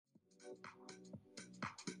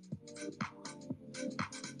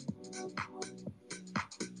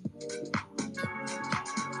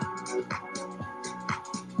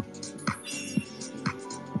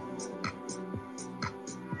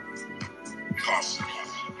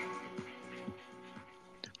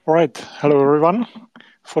All right. Hello, everyone.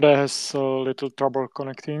 Fodé has a little trouble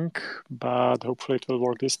connecting, but hopefully it will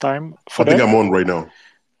work this time. I think Fodé? I'm on right now.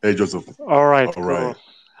 Hey, Joseph. All right, All right. cool.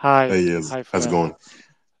 Hi. Hey, yes. Hi, How's it Fodé. going?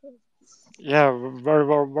 Yeah, very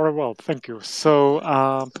well, very well. Thank you. So,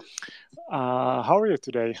 how are you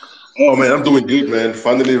today? Oh man, I'm doing good, man.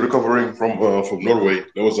 Finally recovering from Norway.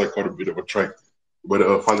 That was like quite a bit of a trek, but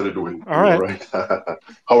finally All doing all right. right.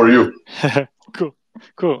 How are you? Cool.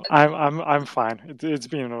 Cool. I'm fine. It's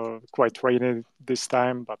been quite rainy this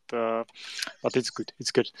time, but it's good.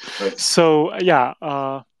 It's good. Nice. So yeah,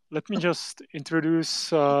 let me just introduce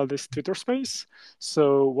this Twitter space.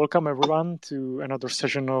 So welcome everyone to another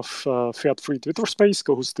session of Fiat-free Twitter space,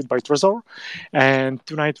 co-hosted by Trezor. And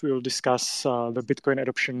tonight we will discuss the Bitcoin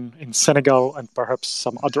adoption in Senegal and perhaps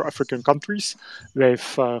some other African countries with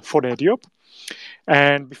Fodé Diop.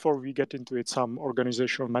 And before we get into it, some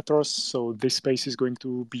organizational matters. So this space is going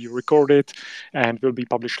to be recorded and will be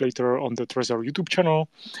published later on the Trezor YouTube channel.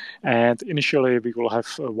 And initially, we will have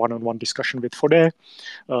a one-on-one discussion with Fodé,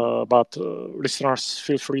 but listeners,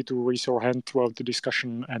 feel free to raise your hand throughout the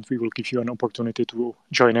discussion, and we will give you an opportunity to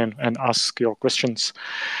join in and ask your questions.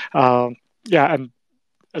 Yeah, and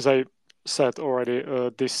as I said already,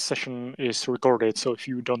 this session is recorded. So if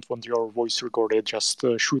you don't want your voice recorded, just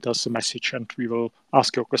shoot us a message and we will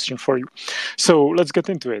ask your question for you. So let's get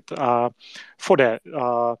into it. Fodé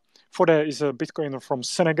is a Bitcoiner from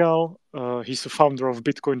Senegal. He's the founder of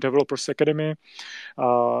Bitcoin Developers Academy.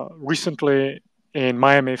 Recently, in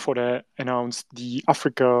Miami, Fodé announced the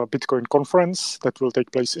Africa Bitcoin Conference that will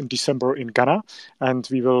take place in December in Ghana, and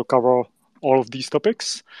we will cover all of these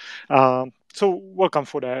topics. So welcome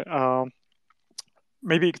for that.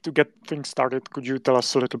 Maybe to get things started, could you tell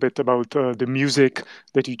us a little bit about the music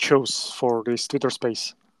that you chose for this Twitter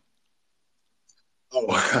space? Oh,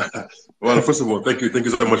 well, first of all, thank you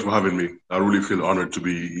so much for having me. I really feel honored to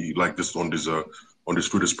be like this on this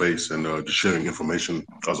Twitter space and just sharing information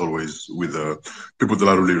as always with people that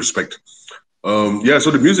I really respect. Yeah, so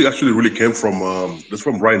the music actually really came from that's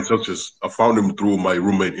from Ryan Celsius. I found him through my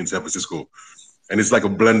roommate in San Francisco, and it's like a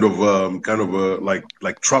blend of kind of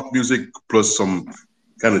like trap music plus some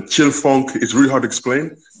kind of chill funk. It's really hard to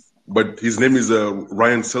explain, but his name is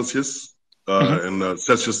Ryan Celsius, Mm-hmm. and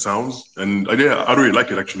Celsius Sounds, and yeah, I really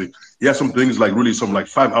like it actually. He has some things like really some like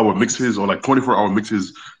 5 hour mixes or like 24 hour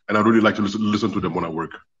mixes, and I really like to listen to them when I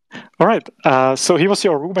work. All right. So he was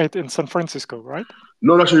your roommate in San Francisco, right?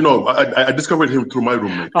 No, actually, no. I discovered him through my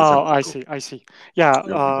roommate in San Oh, I Francisco. see. I see. Yeah. Yep,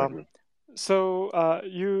 exactly. So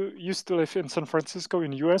you used to live in San Francisco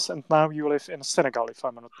in US, and now you live in Senegal, if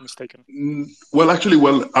I'm not mistaken. Well, actually,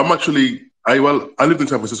 I lived in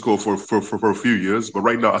San Francisco for a few years, but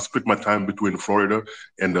right now I split my time between Florida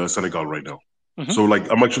and Senegal right now. Mm-hmm. So like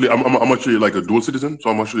I'm actually like a dual citizen, so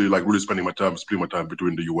I'm actually like really splitting my time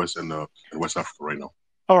between the US and West Africa right now.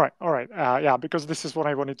 All right, all right. Yeah, because this is what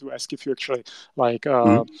I wanted to ask if you actually like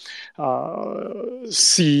Mhm.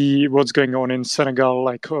 see what's going on in Senegal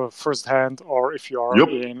like firsthand, or if you are Yep,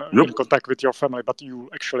 yep. in contact with your family, but you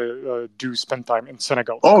actually do spend time in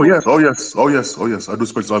Senegal. Oh Cool. yes, oh yes, oh yes, oh yes. I do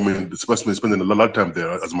spend. I mean, especially spending a lot of time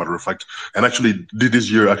there, as a matter of fact. And actually, did this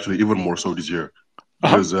year actually even more so this year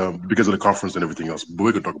Uh-huh. because of the conference and everything else. But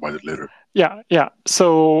we can talk about it later. Yeah, yeah. So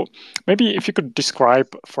maybe if you could describe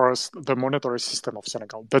first the monetary system of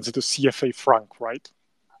Senegal. That's the CFA franc, right?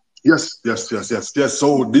 Yes, yes, yes, yes, yes. So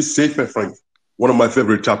this safe and frank, one of my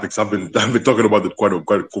favorite topics. I've been talking about it quite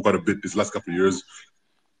a bit this last couple of years.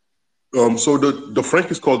 So the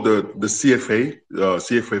franc is called the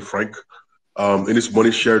CFA franc, and it's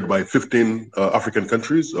money shared by 15 African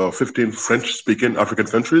countries, 15 French speaking African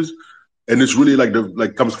countries, and it's really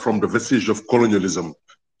like comes from the vestige of colonialism.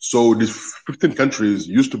 So these 15 countries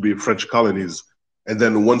used to be French colonies, and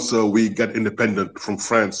then once we got independent from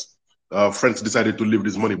France, France decided to leave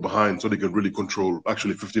this money behind so they can really control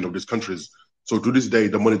actually 15 of these countries. So to this day,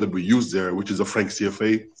 the money that we use there, which is a franc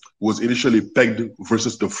CFA, was initially pegged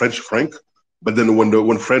versus the French franc, but then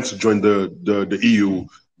when France joined the EU,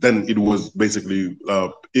 then it was basically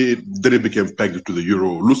it became pegged to the euro,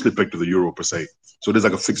 loosely pegged to the euro per se. So there's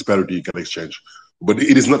like a fixed parity you can exchange, but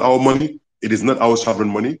it is not our money. It is not our sovereign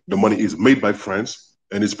money. The money is made by France,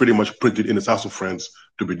 and it's pretty much printed in the south of France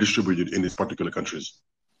to be distributed in these particular countries.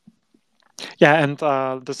 Yeah, and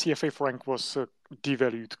the CFA franc was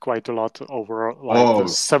devalued quite a lot over like the Oh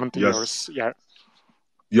 70 yes, years. Yeah.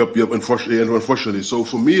 Yep. Unfortunately. So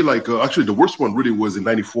for me, like actually, the worst one really was in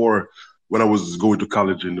 '94 when I was going to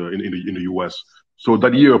college in the U.S. So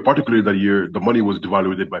that year, particularly that year, the money was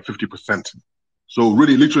devalued by 50%. So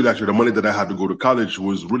really, literally, actually, the money that I had to go to college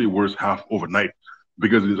was really worth half overnight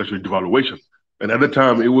because it was actually devaluation. And at the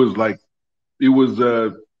time, it was like it was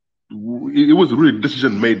it was really a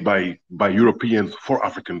decision made by Europeans for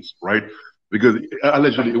Africans, right? Because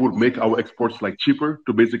allegedly it would make our exports like cheaper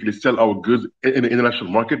to basically sell our goods in the international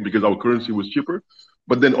market because our currency was cheaper.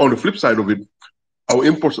 But then on the flip side of it, our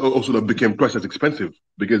imports also became twice as expensive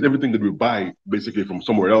because everything that we buy basically from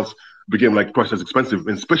somewhere else became like twice as expensive,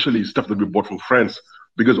 and especially stuff that we bought from France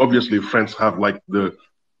because obviously France have like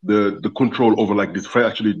the control over like these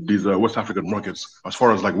actually these West African markets as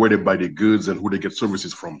far as like where they buy their goods and who they get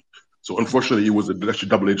services from. So unfortunately, it was a actually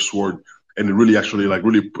double-edged sword, and it really actually like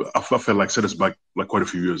really I felt like set us back like quite a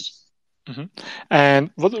few years. Mm-hmm. And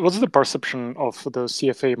what's the perception of the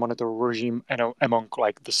CFA monetary regime, among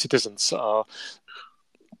like the citizens?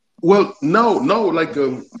 Well, now, like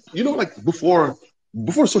like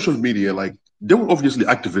before social media, like there were obviously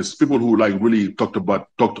activists, people who like really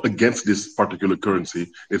talked against this particular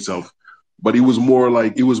currency itself. But it was more,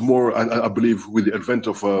 I believe, with the advent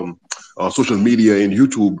of social media and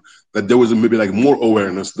YouTube, that there was maybe like more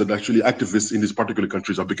awareness that actually activists in these particular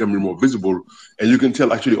countries are becoming more visible, and you can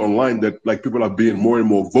tell actually online that like people are being more and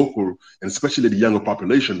more vocal, and especially the younger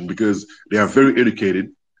population because they are very educated,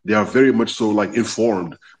 they are very much so like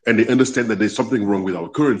informed, and they understand that there's something wrong with our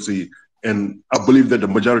currency. And I believe that the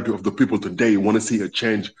majority of the people today want to see a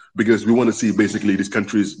change because we want to see basically these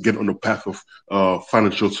countries get on the path of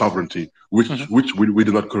financial sovereignty, which we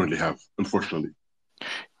do not currently have, unfortunately.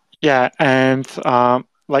 Yeah, and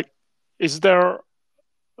like, is there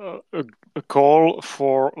a, a call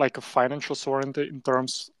for like a financial sovereignty in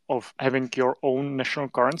terms of having your own national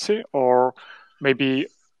currency, or maybe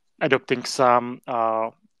adopting something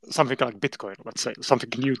like Bitcoin, let's say,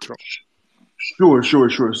 something neutral? Sure.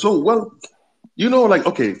 So, well, like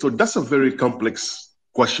okay, so that's a very complex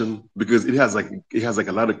question because it has like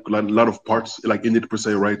a lot of parts like in it per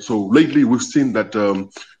se, right? So lately we've seen that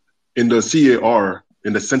in the CAR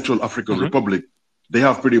in the Central African Mm-hmm. Republic, they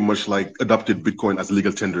have pretty much like adopted Bitcoin as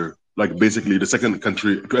legal tender, like basically the second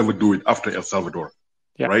country to ever do it after El Salvador,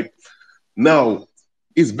 Yeah. right? Now,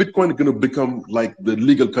 is Bitcoin going to become like the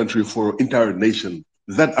legal country for entire nation?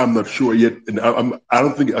 That I'm not sure yet, and I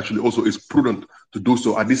don't think it actually also is prudent to do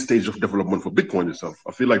so at this stage of development for Bitcoin itself.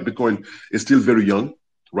 I feel like Bitcoin is still very young,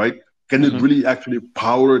 right? Can it Mm-hmm. really actually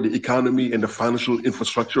power the economy and the financial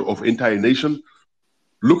infrastructure of entire nation?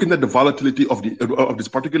 Looking at the volatility of this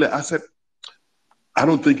particular asset, I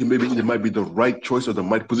don't think maybe it might be the right choice or the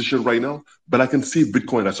right position right now, but I can see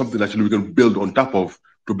Bitcoin as something actually we can build on top of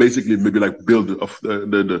to basically maybe like build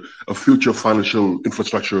a future financial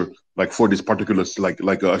infrastructure like for this particular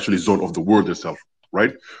like actually zone of the world itself,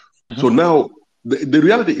 right? Mm-hmm. So now the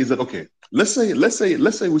reality is that okay, let's say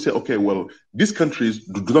we say okay, well these countries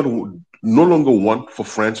do not no longer want for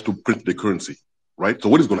France to print their currency, right? So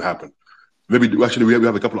what is going to happen? Maybe actually we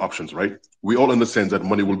have a couple of options, right? We all understand that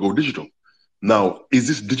money will go digital. Now, is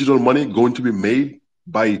this digital money going to be made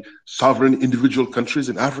by sovereign individual countries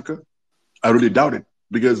in Africa? I really doubt it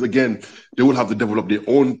because again, they will have to develop their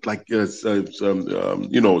own like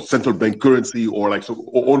central bank currency or like some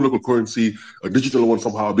own local currency, a digital one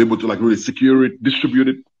somehow, be able to like really secure it, distribute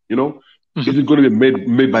it. You know, Mm-hmm. is it going to be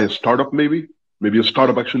made by a startup? Maybe a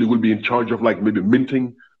startup actually will be in charge of like maybe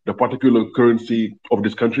minting the particular currency of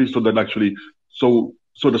this country, so that actually so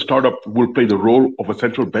the startup will play the role of a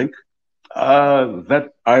central bank.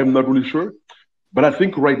 That I'm not really sure, but I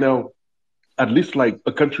think right now at least like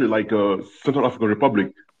a country like Central African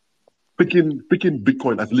Republic picking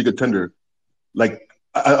Bitcoin as legal tender, like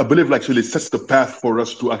I believe like actually sets the path for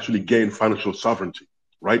us to actually gain financial sovereignty,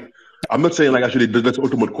 right? I'm not saying like actually that's the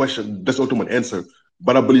ultimate question, that's the ultimate answer,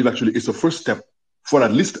 but I believe actually it's a first step for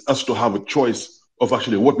at least us to have a choice of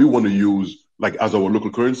actually what we want to use like as our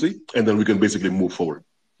local currency, and then we can basically move forward.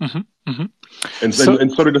 Mm-hmm. Mm-hmm. And So, and,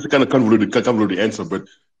 and sorry, that's a kind of convoluted answer, but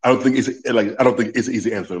I don't think it's an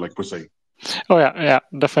easy answer like per se. oh yeah,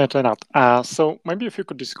 definitely not. So maybe if you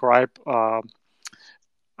could describe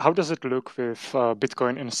how does it look with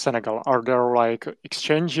Bitcoin in Senegal? Are there like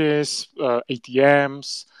exchanges,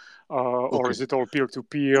 ATMs, or Okay. is it all peer to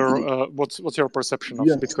peer? What's your perception of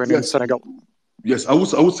Yes, Bitcoin in yes, Senegal? yes. I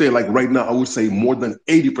would say like right now I would say more than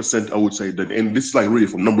 80%. I would say that, and this is like really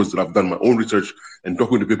from numbers that I've done my own research and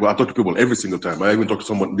talking to people. I talk to people every single time. I even talked to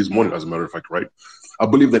someone this morning, as a matter of fact. Right. I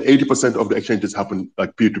believe that 80% of the exchanges happen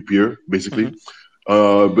like peer to peer, Mm-hmm. basically.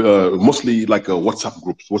 mostly like WhatsApp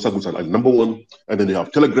groups. WhatsApp groups are like number one, and then you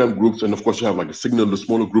have Telegram groups, and of course you have like the Signal, the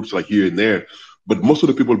smaller groups like here and there. But most of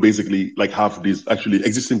the people basically like have these actually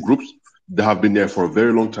existing groups that have been there for a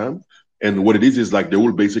very long time. And what it is like they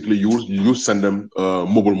will basically you send them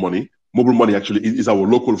mobile money. Mobile money actually is our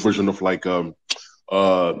local version of like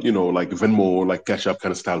like Venmo, like Cash App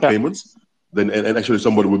kind of style Yeah. payments. Then and actually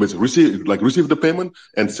somebody will basically receive the payment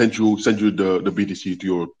and send you the BTC to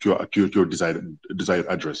your desired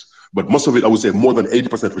address. But most of it, I would say, more than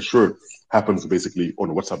 80% for sure happens basically on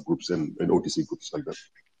WhatsApp groups and OTC groups like that.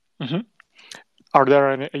 Mm-hmm. Are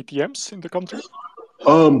there any ATMs in the country?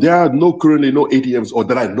 There are currently no ATMs or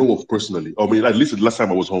that I know of personally. I mean, at least the last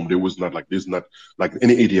time I was home, there's not like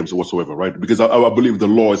any ATMs whatsoever, right? Because I believe the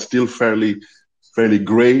law is still fairly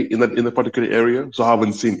gray in that particular area. So I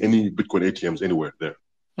haven't seen any Bitcoin ATMs anywhere there.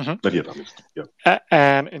 Mm-hmm. Not yet, at least. Yeah.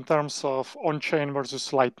 And in terms of on-chain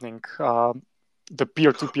versus Lightning, the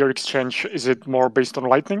peer-to-peer exchange, is it more based on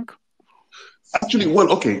Lightning? Actually, well,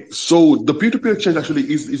 okay. So the peer-to-peer exchange actually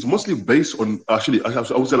is mostly based on actually I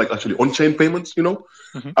would say like actually on-chain payments.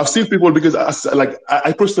 Mm-hmm. I've seen people because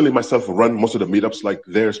I personally myself run most of the meetups like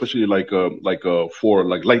there, especially for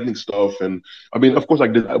like lightning stuff, and I mean of course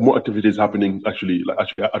like there's more activities happening actually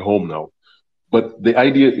at home now. But the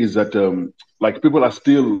idea is that like people are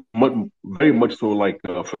still very much so like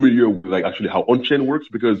familiar with like actually how on-chain works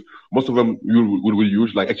because most of them you will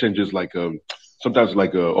use like exchanges like sometimes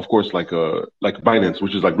like of course like Binance,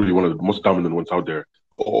 which is like really one of the most dominant ones out there,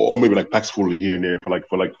 or maybe like Paxful here and there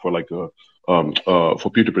for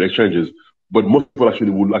peer-to-peer exchanges. But most people actually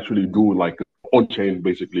will actually do like on-chain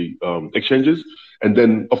basically exchanges, and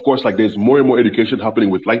then of course like there's more and more education happening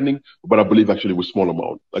with Lightning, but I believe actually with smaller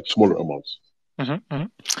amounts. Mm-hmm,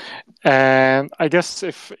 mm-hmm. And I guess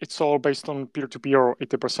if it's all based on peer-to-peer or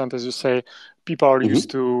 80%, as you say, people are Mm-hmm. used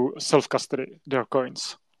to self-custody their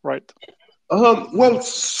coins, right? Well,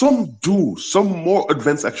 some do. Some more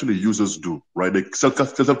advanced actually users do, right? Like self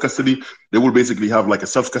custody, they will basically have like a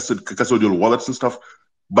self custodial wallets and stuff.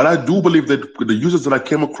 But I do believe that the users that I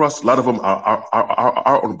came across, a lot of them are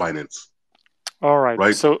on Binance, All right.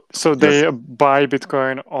 right? So Yes, they buy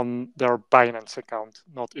Bitcoin on their Binance account,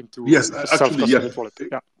 not into yes, a actually, yes, self-custodied wallet.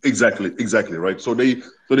 Yeah. exactly, right. So they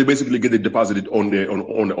basically get it deposited on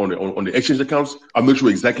the exchange accounts. I'm not sure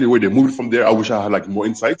exactly where they moved from there. I wish I had like more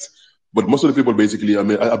insights. But most of the people basically, I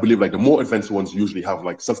mean, I believe like the more advanced ones usually have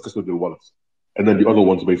like self-custodial wallets, and then the other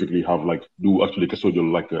ones basically have like do actually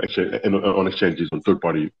custodial like exchange on exchanges on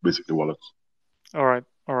third-party basically wallets. All right.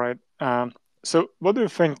 All right. So what do you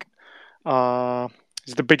think uh,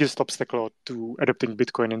 is the biggest obstacle to adopting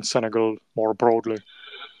Bitcoin in Senegal more broadly?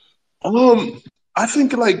 Um, I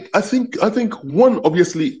think one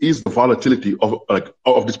obviously is the volatility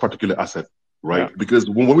of this particular asset, Yeah. right? Because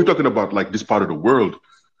when we're talking about like this part of the world,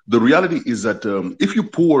 the reality is that if you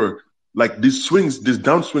pour like these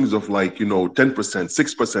downswings of like 10%,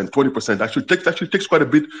 6%, 20% actually takes quite a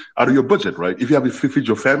bit out of your budget, right? If you have to feed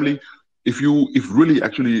your family, if really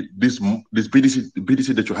actually this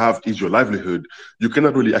BTC that you have is your livelihood, you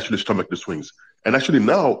cannot really actually stomach the swings. And actually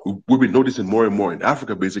now we've been noticing more and more in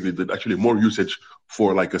Africa, basically, that actually more usage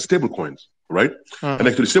for like stable coins, right? And Mm-hmm.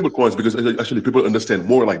 actually stable coins, because actually people understand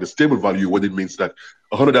more like the stable value, what it means that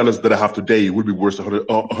 $100 that I have today will be worth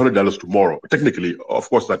 $100 tomorrow. Technically, of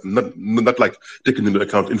course, like not like taking into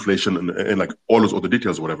account inflation and like all those other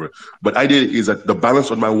details or whatever. But idea is that the balance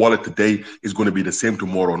on my wallet today is going to be the same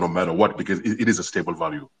tomorrow, no matter what, because it is a stable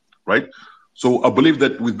value, right? So I believe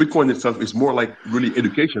that with Bitcoin itself, it's more like really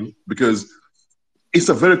education because it's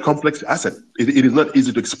a very complex asset. It is not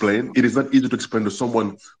easy to explain. It is not easy to explain to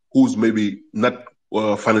someone who's maybe not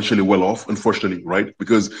financially well off, unfortunately, right?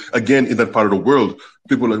 Because again, in that part of the world,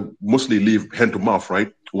 people mostly live hand to mouth, right?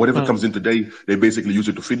 Whatever Mm-hmm. comes in today, they basically use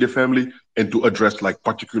it to feed their family and to address like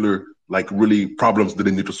particular, like really problems that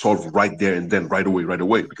they need to solve right there and then, right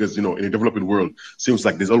away. Because in a developing world, seems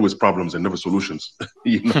like there's always problems and never solutions.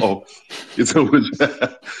 It's always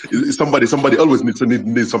somebody always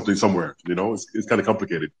needs something somewhere. It's kind of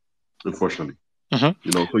complicated, unfortunately.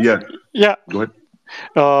 Mm-hmm. So yeah, Yeah. go ahead.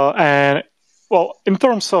 And well, in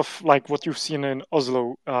terms of like what you've seen in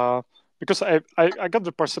Oslo, because I got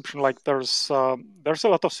the perception like there's a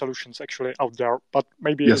lot of solutions actually out there, but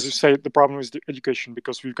maybe as you Yes, say, the problem is the education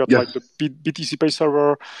because we've got like yes. the BTC Pay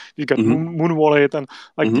server, we've got Hmm. Moon Wallet, and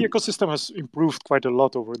like the Hmm. ecosystem has improved quite a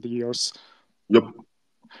lot over the years. Yep.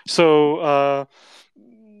 So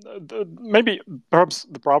maybe perhaps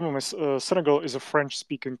the problem is Senegal is a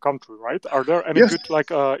French-speaking country, right? Are there any Yes. good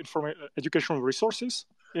like educational resources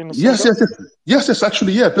in Yes. Senegal? Yes. Yes. Yes. Yes.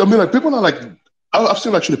 Actually, yeah. I mean, like people are like I've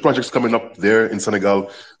seen actually projects coming up there in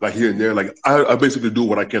Senegal, like here and there. Like I basically do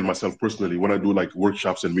what I can myself personally when I do like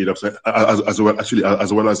workshops and meetups, as well actually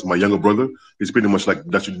as well as my younger brother. He's pretty much like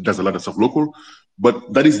that. Does a lot of stuff local,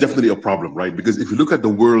 but that is definitely a problem, right? Because if you look at the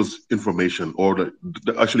world's information or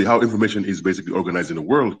actually how information is basically organized in the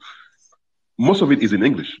world, most of it is in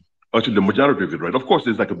English. Actually, the majority of it, right? Of course,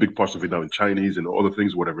 there's like a big part of it now in Chinese and other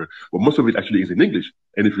things, whatever. But most of it actually is in English.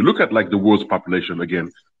 And if you look at like the world's population again,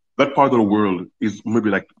 that part of the world is maybe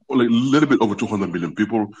like only a little bit over 200 million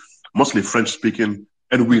people, mostly French speaking.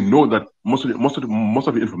 And we know that most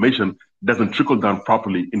of the information doesn't trickle down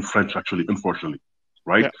properly in French, actually, unfortunately,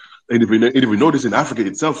 right? Yeah. And if we notice in Africa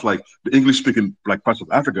itself, like the English speaking like parts of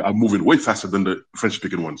Africa are moving way faster than the French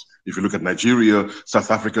speaking ones. If you look at Nigeria, South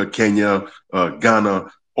Africa, Kenya, Ghana,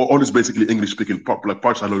 all these basically English speaking like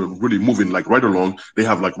parts are really moving like right along. They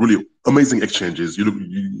have like really amazing exchanges. You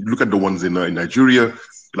look at the ones in Nigeria,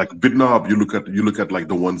 like Bitnob. You look at like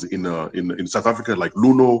the ones in South Africa, like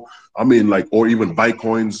Luno. I mean, like, or even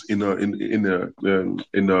Bitcoins in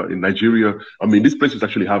Nigeria. I mean, these places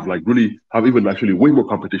actually have even actually way more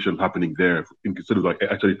competition happening there instead of like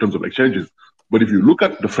actually in terms of exchanges. But if you look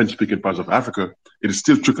at the French speaking parts of Africa, it is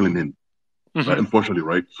still trickling in. Unfortunately,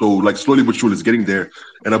 right? So like slowly but surely it's getting there.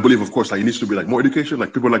 And I believe, of course, like it needs to be like more education,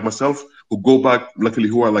 like people like myself who go back, luckily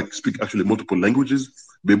who are like speak actually multiple languages,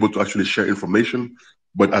 be able to actually share information.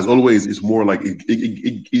 But as always, it's more like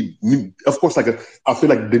of course, I feel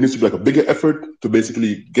like there needs to be like a bigger effort to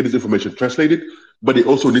basically get this information translated, but it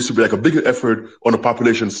also needs to be like a bigger effort on the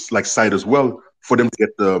population's like side as well for them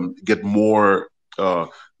to get more,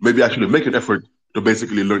 maybe actually make an effort to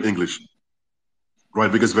basically learn English,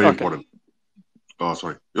 right? Because it's very Okay. important. Oh,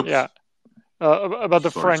 sorry. Yep. Yeah. But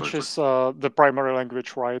the Sorry. French is the primary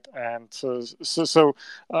language, right? And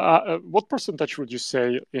what percentage would you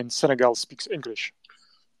say in Senegal speaks English?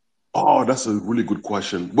 Oh, that's a really good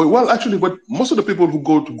question. Well, actually, but most of the people who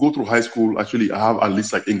go through high school actually have at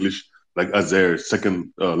least like English like as their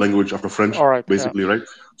second language after French, All right. Yeah. basically, right?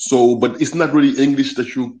 So, but it's not really English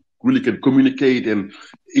that you really can communicate, and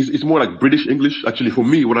it's more like British English. Actually, for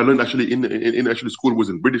me, what I learned actually in actually school was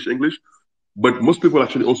in British English. But most people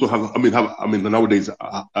actually also have nowadays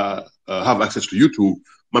have access to YouTube.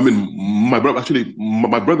 I mean, my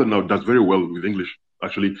brother now does very well with English.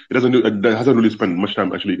 Actually, hasn't really spent much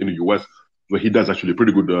time actually in the US, but he does actually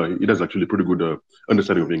pretty good. He does actually pretty good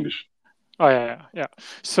understanding of English. Oh yeah.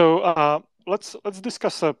 So let's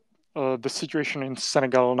discuss the situation in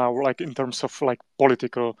Senegal now, like in terms of like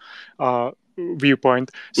political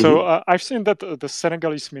viewpoint. So Mm-hmm. I've seen that the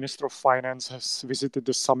Senegalese Minister of Finance has visited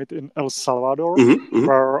the summit in El Salvador, Mm-hmm. Mm-hmm.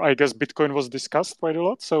 where I guess Bitcoin was discussed quite a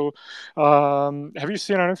lot. So have you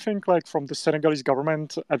seen anything like from the Senegalese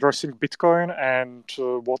government addressing Bitcoin, and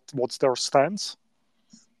what's their stance?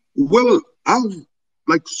 Well, I've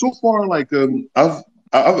like so far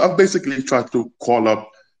I've basically tried to call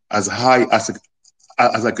up as high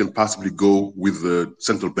as I can possibly go with the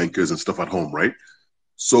central bankers and stuff at home, right?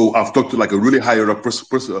 So I've talked to like a really higher up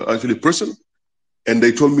person, and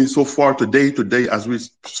they told me so far today, as we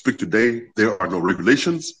speak today, there are no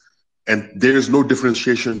regulations, and there is no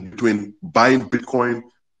differentiation between buying Bitcoin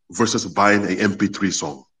versus buying a MP3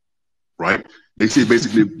 song, right? They say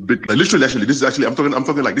basically, like literally, actually, this is actually I'm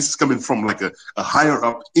talking like this is coming from like a higher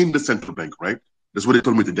up in the central bank, right? That's what they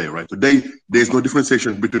told me today, right? Today, there's no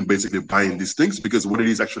differentiation between basically buying these things because what it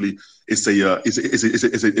is actually is a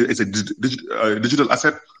digital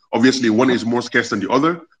asset. Obviously, one is more scarce than the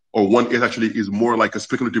other, or one is more like a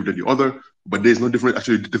speculative than the other. But there's no different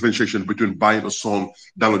actually differentiation between buying a song,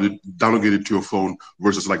 downloading it to your phone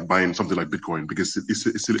versus like buying something like Bitcoin because it's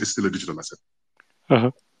still a digital asset.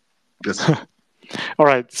 Uh-huh. Yes. All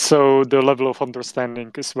right. So the level of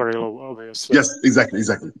understanding is very low, obviously. Yes, exactly.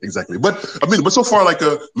 But so far, like,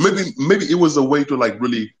 maybe it was a way to like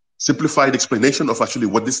really simplify the explanation of actually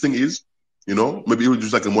what this thing is. You know, maybe it was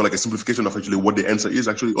just like more like a simplification of actually what the answer is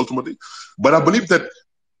actually ultimately. But I believe that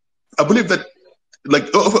like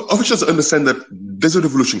officials understand that there's a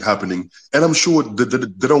revolution happening, and I'm sure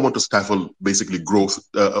that they don't want to stifle basically growth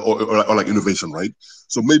or like innovation, right?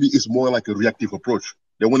 So maybe it's more like a reactive approach.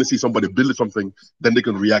 They want to see somebody build something, then they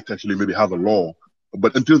can react. Actually, maybe have a law,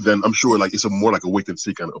 but until then, I'm sure like it's a more like a wait and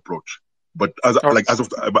see kind of approach. But as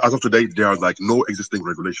of today, there are like no existing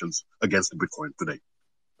regulations against Bitcoin today.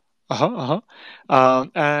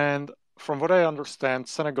 And from what I understand,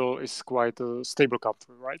 Senegal is quite a stable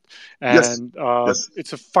country, right? Yes, And yes.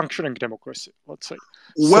 it's a functioning democracy, let's say.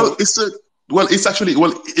 Well, So, it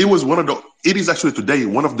is actually today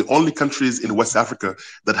one of the only countries in West Africa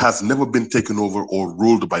that has never been taken over or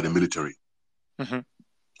ruled by the military. mhm.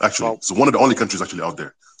 Actually, Wow. it's one of the only countries actually out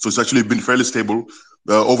there. So it's actually been fairly stable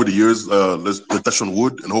over the years. Let's touch on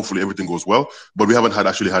wood, and hopefully everything goes well. But we haven't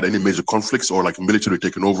actually had any major conflicts or like military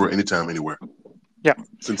taking over anytime, anywhere Yeah.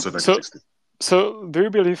 since So 1960. so do you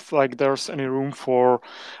believe like there's any room for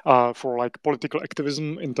like political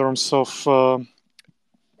activism in terms of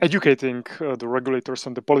educating the regulators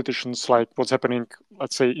and the politicians, like what's happening,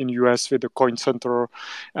 let's say, in US with the Coin Center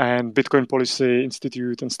and Bitcoin Policy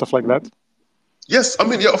Institute and stuff like that? Yes, I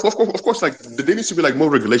mean, yeah, of course, like there needs to be like more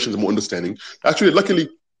regulations, more understanding. Actually, luckily,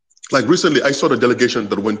 like recently, I saw the delegation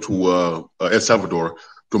that went to El Salvador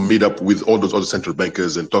to meet up with all those other central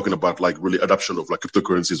bankers and talking about like really adoption of like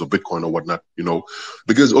cryptocurrencies or Bitcoin or whatnot,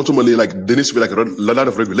 because ultimately like there needs to be like a lot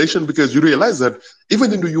of regulation because you realize that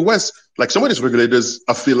even in the US, like some of these regulators,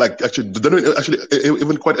 I feel like actually they don't actually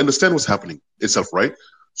even quite understand what's happening itself, right?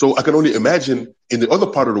 So I can only imagine in the other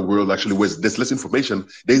part of the world actually where there's less information,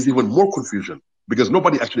 there's even more confusion because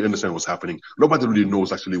nobody actually understands what's happening. Nobody really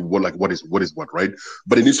knows actually what is what, right?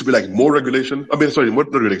 But it needs to be like more regulation. I mean, sorry, more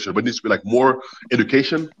regulation, but it needs to be like more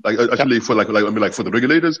education, like Yeah. actually for like I mean like for the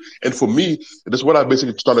regulators. And for me, that's what I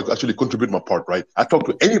basically try to actually contribute my part, right? I talk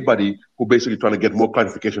to anybody who basically trying to get more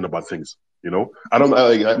clarification about things. I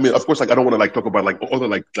mean, of course, like I don't want to like talk about like other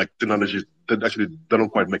like technologies that actually don't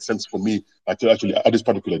quite make sense for me actually at this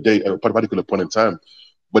particular day, at a particular point in time.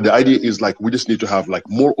 But the idea is like we just need to have like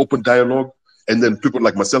more open dialogue, and then people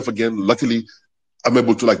like myself again. Luckily, I'm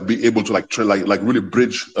able to like be able to like like really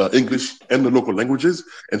bridge English and the local languages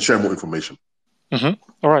and share more information.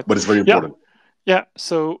 All right. But it's very Yeah. important. Yeah.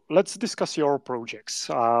 So let's discuss your projects.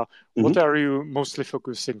 What Mhm. are you mostly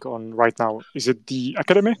focusing on right now? Is it the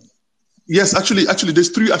academy? Yes, actually, there's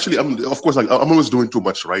three. Actually, of course, like I'm always doing too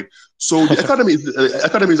much, right? So the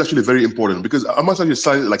academy is actually very important because I'm actually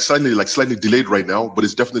slightly delayed right now, but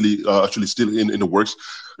it's definitely actually still in the works.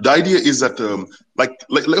 The idea is that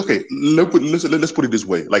okay, let's put it this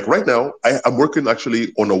way. Like right now, I'm working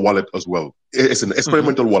actually on a wallet as well. It's an Hmm.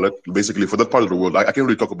 experimental wallet, basically for that part of the world. I can't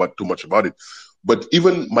really talk about too much about it, but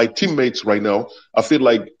even my teammates right now, I feel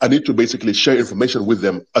like I need to basically share information with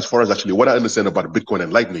them as far as actually what I understand about Bitcoin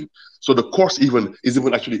and Lightning. So the course even is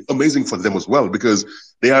even actually amazing for them as well because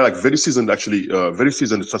they are like very seasoned, actually very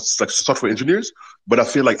seasoned like software engineers. But I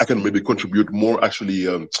feel like I can maybe contribute more actually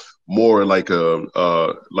more like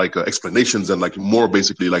explanations and like more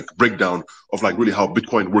basically like breakdown of like really how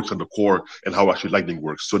Bitcoin works at the core and how actually Lightning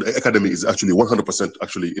works. So the academy is actually 100%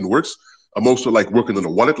 actually in works. I'm also like working on a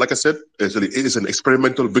wallet, like I said. Actually, it is an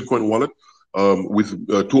experimental Bitcoin wallet with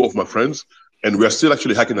two of my friends, and we are still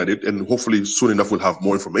actually hacking at it. And hopefully, soon enough, we'll have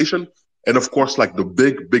more information. And of course, like the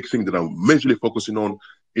big thing that I'm majorly focusing on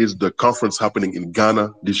is the conference happening in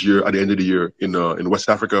Ghana this year at the end of the year in West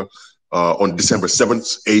Africa on December 7th,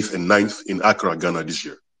 8th, and 9th in Accra, Ghana this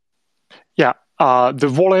year. Yeah. The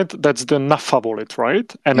wallet, that's the NAFA wallet, right?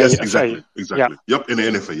 Yes, NAFA. exactly, Yeah. exactly. Yep, in the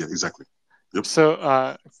NFA, yeah, exactly. Yep.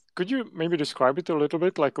 So, could you maybe describe it a little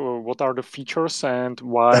bit? Like, what are the features and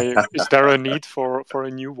why is there a need for a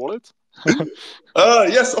new wallet?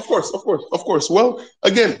 Yes, of course. Well,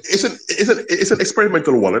 again, it's an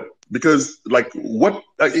experimental wallet because, like, what?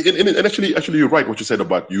 And actually, you're right. What you said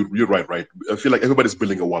about you're right. Right. I feel like everybody's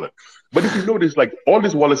building a wallet, but if you notice, like, all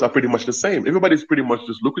these wallets are pretty much the same. Everybody's pretty much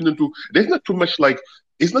just looking into. There's not too much like.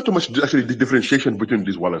 It's not too much actually the differentiation between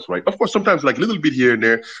these wallets, right? Of course, sometimes like a little bit here and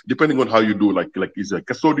there, depending on how you do. Like is it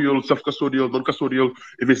custodial, self-custodial, non-custodial?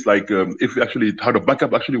 If it's like if actually how the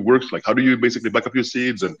backup actually works, like how do you basically back up your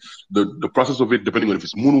seeds and the process of it, depending on if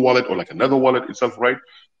it's Moon Wallet or like another wallet itself, right?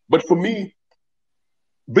 But for me,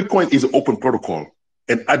 Bitcoin is an open protocol.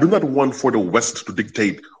 And I do not want for the West to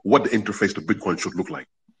dictate what the interface to Bitcoin should look like,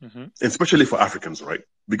 Hmm. especially for Africans, right?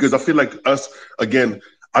 Because I feel like us, again,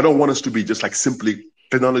 I don't want us to be just like simply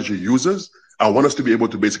technology users. I want us to be able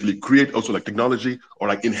to basically create also like technology or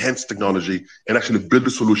like enhance technology and actually build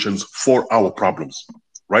the solutions for our problems,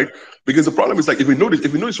 right? Because the problem is like if we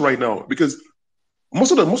notice right now, because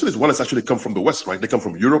most of these wallets actually come from the West, right? They come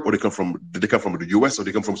from Europe, or they come from the US, or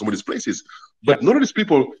they come from some of these places. Yeah. But none of these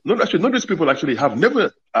people actually have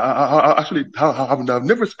never actually have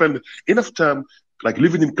never spent enough time like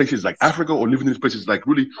living in places like Africa or living in places like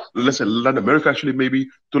really, let's say Latin America, actually maybe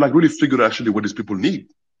to like really figure out actually what these people need,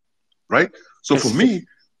 right? So for Yes. me,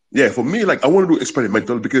 yeah, for me, like I want to do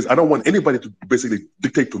experimental because I don't want anybody to basically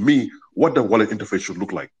dictate to me what the wallet interface should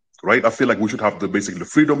look like, right? I feel like we should have the basically the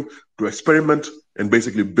freedom to experiment and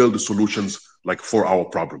basically build the solutions like for our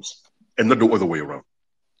problems and not the other way around.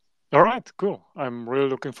 All right. Cool. I'm really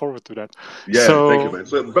looking forward to that. Yeah, thank you, So, man.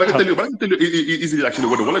 So, but I can tell you easily actually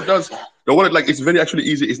what the wallet does. The wallet, like, it's very actually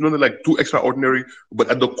easy. It's not like too extraordinary, but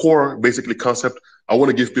at the core, basically concept, I want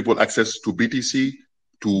to give people access to BTC,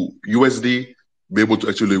 to USD, be able to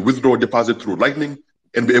actually withdraw deposit through Lightning,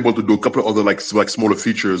 and be able to do a couple of other like smaller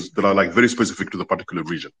features that are like very specific to the particular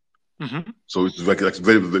region. Mm-hmm. So it's like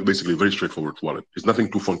basically very straightforward wallet. It's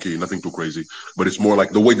nothing too funky, nothing too crazy, but it's more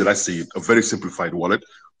like the way that I see it, a very simplified wallet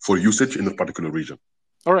for usage in a particular region.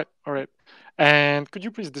 All right, all right. And could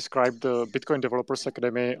you please describe the Bitcoin Developers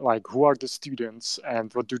Academy? Like, who are the students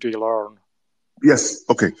and what do they learn? Yes.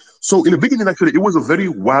 Okay. So in the beginning, actually, it was a very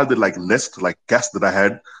wild like nest, like cast that I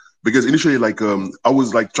had, because initially, like I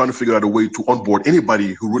was like trying to figure out a way to onboard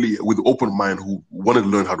anybody who really, with an open mind, who wanted to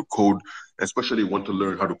learn how to code, especially want to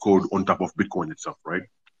learn how to code on top of Bitcoin itself, right?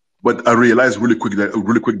 But I realized really quick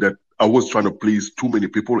that I was trying to please too many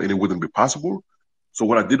people, and it wouldn't be possible. So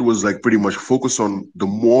what I did was like pretty much focus on the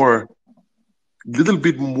more little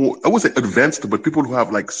bit more, I would say advanced, but people who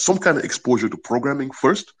have like some kind of exposure to programming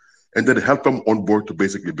first, and then help them on board to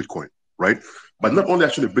basically Bitcoin, right? But not only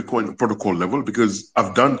actually Bitcoin protocol level, because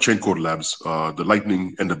I've done chain code labs, the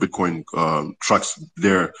Lightning and the Bitcoin tracks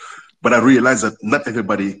there, but I realized that not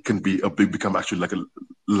everybody can become actually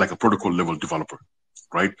like a protocol level developer,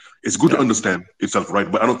 right? It's good to Yeah. understand itself, right?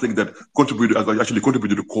 But I don't think that contribute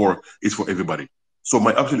to the core is for everybody. So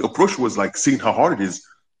my actual approach was like seeing how hard it is,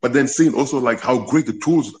 but then seeing also like how great the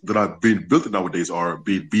tools that are being built nowadays are,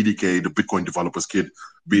 be it BDK, the Bitcoin Developers Kit,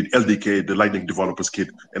 be it LDK, the Lightning Developers Kit,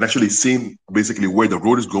 and actually seeing basically where the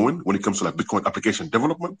road is going when it comes to like Bitcoin application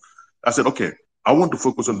development. I said, okay, I want to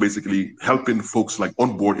focus on basically helping folks like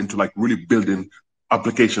onboard into like really building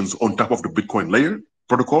applications on top of the Bitcoin layer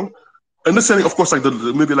protocol. Understanding, of course, like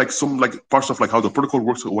maybe like some like parts of like how the protocol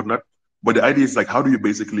works or whatnot. But the idea is like, how do you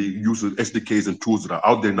basically use the SDKs and tools that are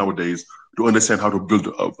out there nowadays to understand how to build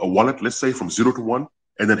a wallet, let's say from 0 to 1,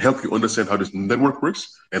 and then help you understand how this network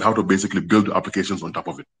works and how to basically build applications on top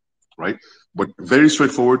of it, right? But very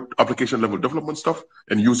straightforward application level development stuff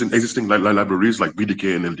and using existing libraries like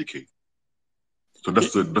BDK and LDK. So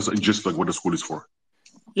that's just like what the school is for.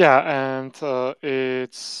 Yeah, and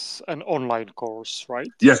it's an online course, right?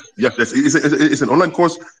 Yes, yes, yes. It's an online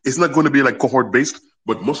course. It's not going to be like cohort based,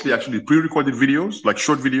 but mostly actually pre-recorded videos, like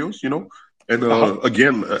short videos, you know. And Uh-huh.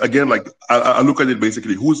 again, like I look at it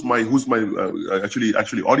basically. Who's my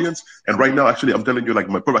actually audience? And right now, actually, I'm telling you, like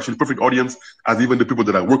my actually perfect audience, as even the people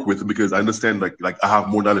that I work with, because I understand like I have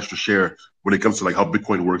more knowledge to share when it comes to like how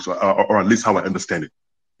Bitcoin works, or at least how I understand it.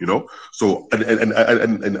 You know, so and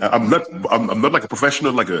I'm not like a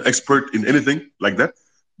professional, like an expert in anything like that,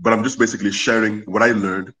 but I'm just basically sharing what I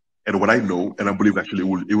learned and what I know, and I believe actually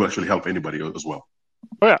it will actually help anybody as well.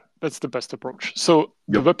 Oh, yeah, that's the best approach. So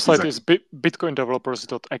the Yep, website is exactly.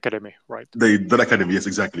 bitcoindevelopers.academy, right? That academy, yes,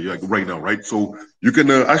 exactly. Like right now, right? So you can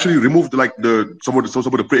actually remove the some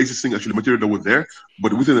of the pre-existing actually material that was there,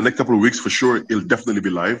 but within the next couple of weeks, for sure, it'll definitely be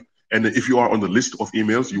live. And if you are on the list of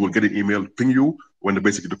emails, you will get an email ping you when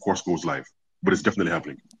basically the course goes live. But it's definitely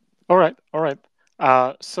happening. All right, all right.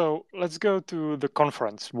 So let's go to the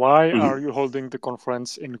conference. Why Mhm. are you holding the conference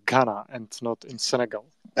in Ghana and not in Senegal?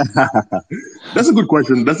 That's a good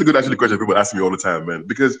question. That's a good actually question people ask me all the time, man.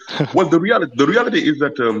 Because well, the reality is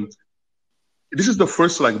that this is the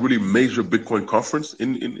first like really major Bitcoin conference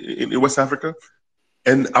in West Africa,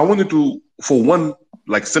 and I wanted to, for one,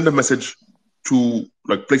 like send a message to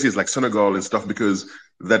like places like Senegal and stuff, because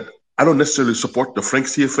that I don't necessarily support the franc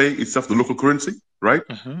CFA itself, the local currency, right?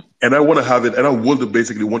 Mm-hmm. And I want to have it, and I will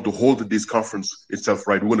basically want to hold this conference itself,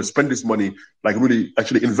 right? We want to spend this money, like really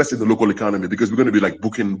actually invest in the local economy, because we're going to be like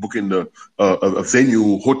booking a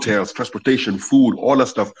venue, hotels, transportation, food, all that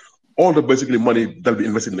stuff, all the basically money that'll be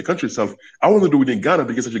invested in the country itself. I want to do it in Ghana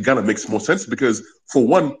because actually Ghana makes more sense, because for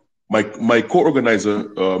one, my co-organizer,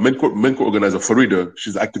 main co-organizer Farida,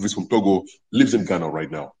 she's an activist from Togo, lives in Ghana right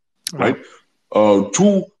now, Uh-huh. right?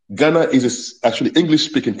 Two, Ghana is actually English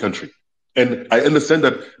speaking country, and I understand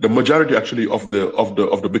that the majority actually of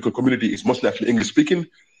the Bitcoin community is mostly actually English speaking,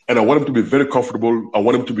 and I want them to be very comfortable. I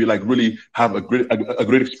want them to be like really have a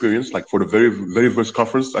great experience, like for the very first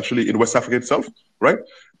conference actually in West Africa itself, right?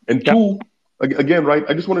 And Yeah. two, again, right?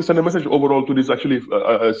 I just want to send a message overall to this actually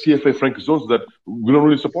CFA franc zones that we don't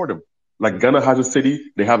really support them. Like Ghana has a city,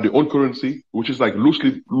 they have their own currency, which is like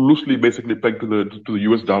loosely basically pegged to the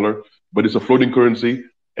US dollar, but it's a floating currency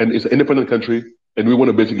and it's an independent country. And we want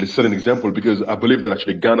to basically set an example, because I believe that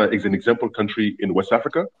actually Ghana is an example country in West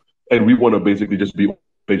Africa, and we want to basically just be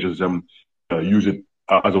pages them use it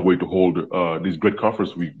as a way to hold this great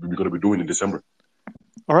conference we're going to be doing in December.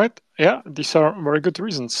 All right. Yeah, these are very good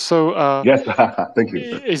reasons. So, Yes, thank you.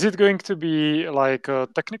 is it going to be like a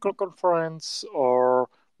technical conference or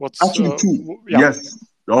what's? Actually, two. Yeah. Yes.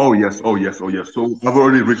 Oh yes. Oh yes. Oh yes. So I've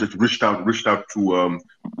already reached out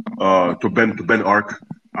to Ben Ark.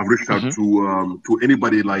 I've reached out to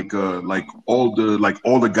anybody like all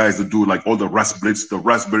the guys that do like all the Raspblitz, the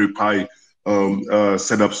Raspberry Pi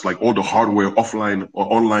setups, like all the hardware offline or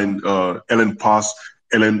online, LN Pass,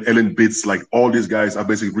 LN Bits, like all these guys. I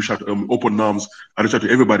basically reached out to Open Noms. I reached out to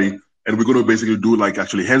everybody, and we're going to basically do like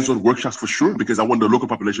actually hands-on workshops for sure, because I want the local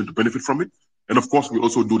population to benefit from it. And of course, we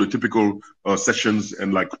also do the typical sessions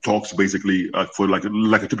and like talks, basically for like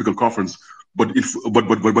a typical conference. But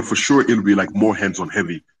for sure, it'll be like more hands-on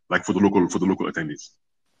heavy, like for the local attendees.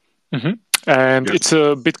 Mm-hmm. And yes. It's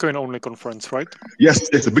a Bitcoin only conference, right? Yes,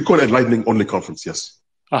 it's a Bitcoin and Lightning only conference. Yes.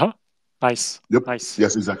 Nice. Yep. Nice.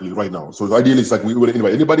 Yes, exactly. Right now. So ideally, it's like we would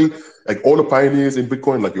invite anybody, like all the pioneers in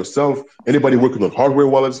Bitcoin, like yourself, anybody working on hardware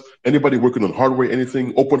wallets, anybody working on hardware,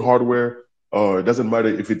 anything, open hardware. It doesn't matter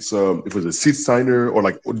if it's a seed signer or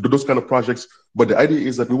like those kind of projects. But the idea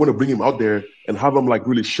is that we want to bring him out there and have him like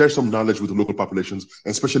really share some knowledge with the local populations,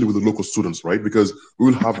 and especially with the local students, right? Because we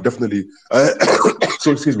will have definitely,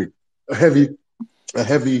 so excuse me, a heavy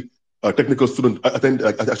technical student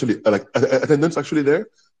attendance actually there,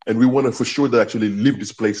 and we want to for sure that actually leave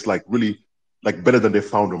this place like really like better than they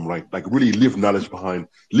found them, right? Like really leave knowledge behind,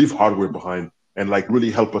 leave hardware behind, and like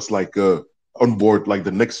really help us like onboard like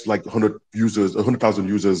the next like 100,000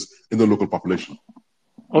 users in the local population.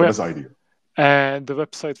 That's the idea. And the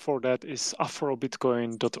website for that is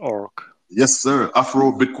afrobitcoin.org. Yes, sir.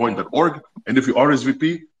 Afrobitcoin.org. And if you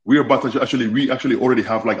RSVP, we actually already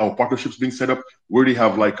have like our partnerships being set up. We already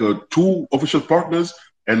have like 2 official partners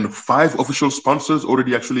and 5 official sponsors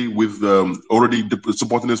already actually with already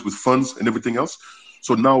supporting us with funds and everything else.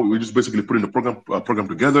 So now we're just basically putting the program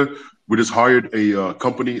together. We just hired a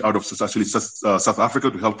company out of South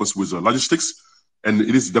Africa to help us with logistics. And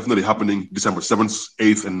it is definitely happening December 7th,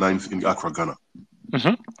 8th, and 9th in Accra, Ghana.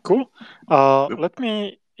 Mm-hmm. Cool. Yep. Let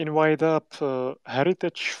me invite up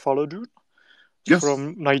Heritage Falodun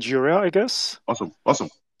from Nigeria, I guess. Awesome.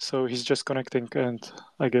 So he's just connecting, and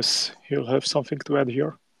I guess he'll have something to add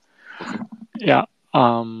here. Okay. Yeah.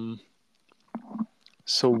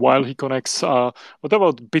 So while he connects, what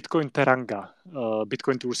about Bitcoin Teranga,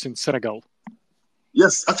 Bitcoin tours in Senegal?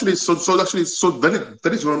 Yes, actually, so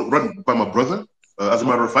that is run by my brother. As a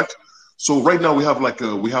matter of fact, so right now we have like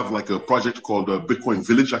a project called Bitcoin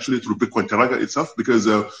Village, actually through Bitcoin Teranga itself, because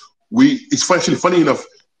it's actually funny enough,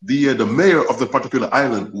 the mayor of the particular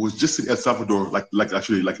island was just in El Salvador like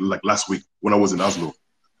last week when I was in Oslo.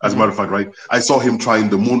 As a matter of fact, right, I saw him trying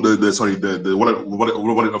the wallet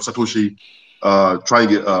of Satoshi,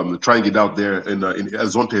 trying it out there in El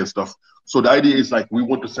Zonte and stuff. So the idea is like we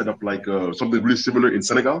want to set up like something really similar in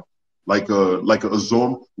Senegal, like a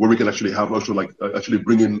zone where we can actually have also like actually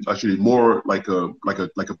bring in actually more like a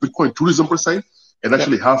Bitcoin tourism per se, and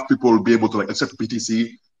actually have people be able to like accept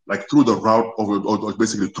BTC like through the route or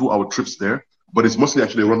basically through our trips there. But it's mostly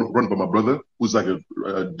actually run by my brother, who's like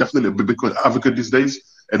definitely a Bitcoin advocate these days,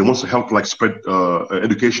 and wants to help like spread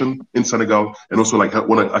education in Senegal, and also like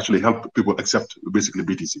want to actually help people accept basically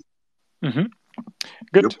BTC. Mm-hmm.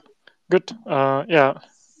 Good. Good. Yeah,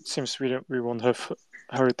 it seems we won't have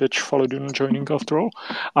Heritage Falodun joining after all.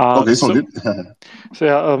 Okay, so good. So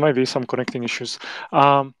yeah, maybe some connecting issues.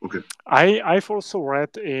 Okay. I've also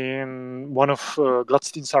read in one of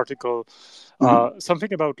Gladstein's article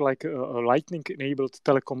something about like lightning-enabled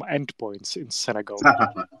telecom endpoints in Senegal.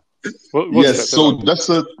 Yes, so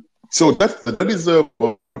that is a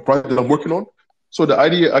project that I'm working on. So the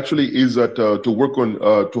idea actually is that to work on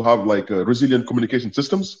to have like resilient communication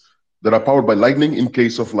systems that are powered by lightning in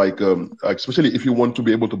case of like especially if you want to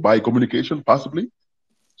be able to buy communication possibly.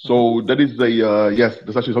 So that is yes,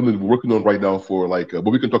 that's actually something we're working on right now for like, but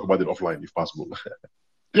we can talk about it offline if possible.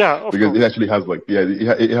 Yeah, because course. It actually has like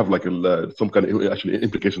it have like some kind of actually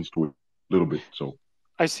implications to it a little bit. So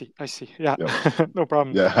I see. Yeah. No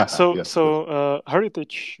problem. Yeah. So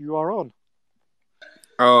Heritage, you are on.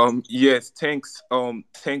 Yes, thanks.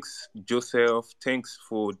 Thanks, Joseph. Thanks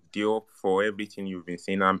for Diop for everything you've been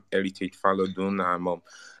saying. I'm Heritage Falodun. I'm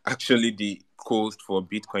actually the host for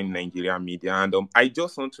Bitcoin Nigeria Media, and I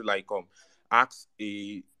just want to like ask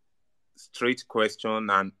a straight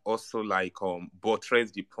question and also like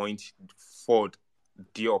buttress the point Ford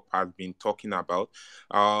Diop has been talking about.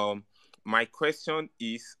 My question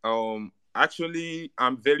is actually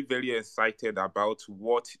I'm very, very excited about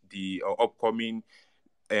what the upcoming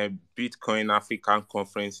Bitcoin African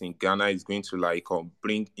conference in Ghana is going to like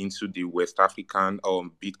bring into the West African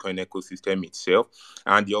Bitcoin ecosystem itself.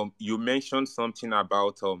 And you mentioned something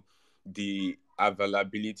about the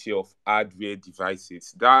availability of hardware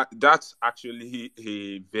devices. That's actually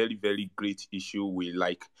a very, very great issue we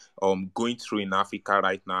like going through in Africa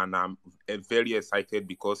right now, and I'm very excited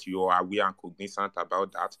because you are aware and cognizant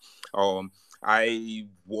about that. I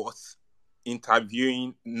was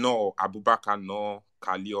interviewing No Abubakar No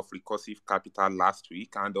Kali of Recursive Capital last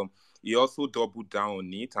week, and he also doubled down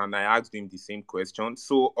on it, and I asked him the same question.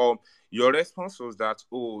 So your response was that,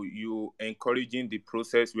 oh, you encouraging the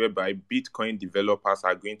process whereby Bitcoin developers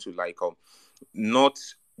are going to not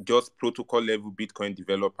just protocol level Bitcoin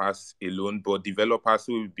developers alone, but developers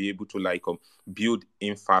who will be able to build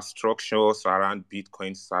infrastructures around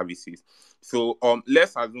Bitcoin services. So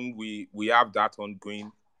let's assume we have that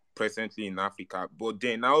ongoing presently in Africa, but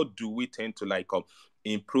then how do we tend to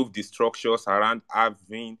improve the structures around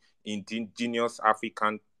having indigenous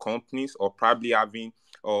African companies, or probably having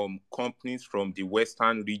companies from the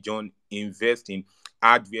Western region invest in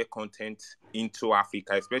hardware content into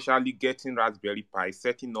Africa, especially getting Raspberry Pi,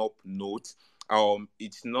 setting up nodes.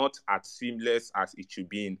 It's not as seamless as it should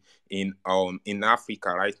be in Africa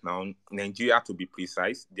right now. Nigeria, to be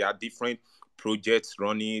precise, there are different projects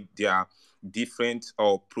running. There are different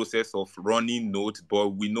process of running nodes, but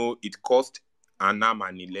we know it costs an arm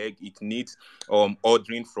and a leg. It needs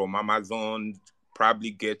ordering from Amazon, probably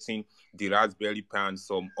getting the Raspberry Pi and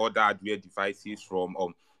some other hardware devices from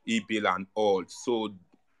eBay and all. So,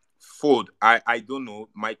 Ford, I don't know.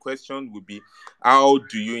 My question would be, how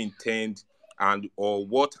do you intend or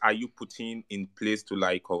what are you putting in place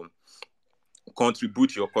to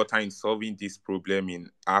contribute your quota in solving this problem in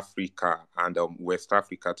Africa and West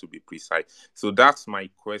Africa, to be precise? So that's my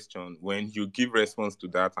question. When you give response to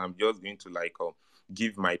that, I'm just going to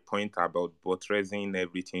give my point about buttressing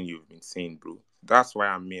everything you've been saying, bro. That's why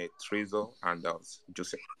I'm here, Trezor, and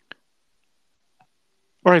Joseph.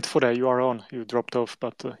 All right, Fodé, you are on. You dropped off,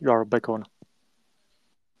 but you are back on.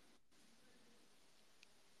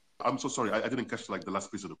 I'm so sorry. I didn't catch the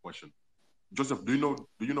last piece of the question. Joseph, do you know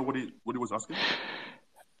what he was asking?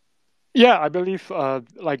 Yeah, I believe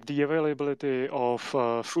the availability of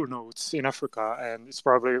full nodes in Africa, and it's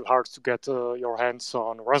probably hard to get your hands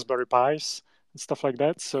on Raspberry Pis and stuff like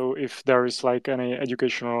that. So if there is any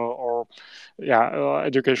educational or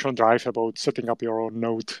educational drive about setting up your own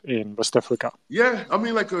node in West Africa. Yeah, I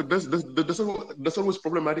mean that's always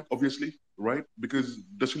problematic, obviously, right? Because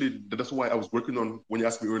that's why I was working on, when you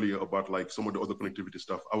asked me earlier about some of the other connectivity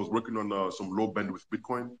stuff. I was working on some low bandwidth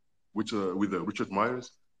Bitcoin, which with Richard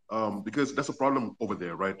Myers. Because that's a problem over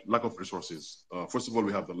there, right? Lack of resources. First of all,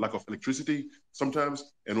 we have the lack of electricity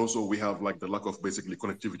sometimes, and also we have the lack of basically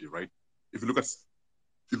connectivity, right? If you look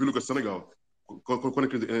at Senegal,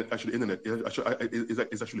 connecting the internet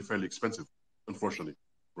is actually fairly expensive, unfortunately,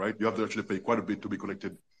 right? You have to actually pay quite a bit to be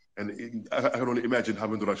connected, and I can only imagine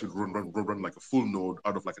having to actually run a full node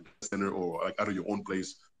out of a center or out of your own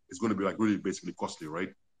place is going to be really basically costly,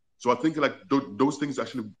 right? So I think those things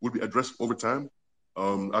actually will be addressed over time.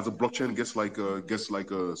 As a blockchain gets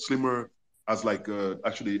slimmer, as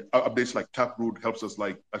actually updates like Taproot helps us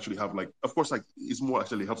actually have of course it's more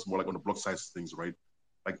actually helps more on the block size things, right?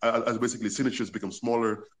 As basically signatures become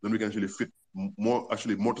smaller, then we can actually fit more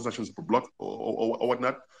transactions per block or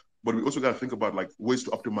whatnot. But we also got to think about ways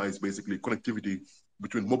to optimize basically connectivity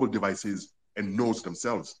between mobile devices and nodes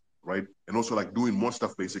themselves, right? And also doing more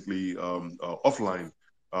stuff basically offline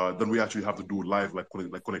than we actually have to do live,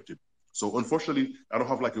 connected. So unfortunately, I don't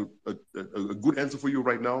have a good answer for you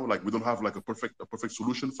right now. We don't have a perfect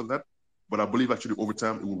solution for that. But I believe actually over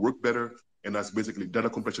time it will work better, and as basically data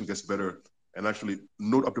compression gets better, and actually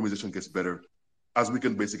node optimization gets better, as we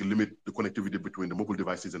can basically limit the connectivity between the mobile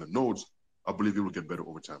devices and the nodes, I believe it will get better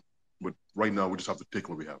over time. But right now we just have to take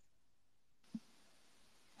what we have.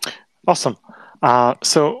 Awesome.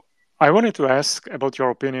 So I wanted to ask about your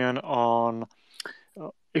opinion on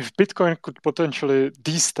if Bitcoin could potentially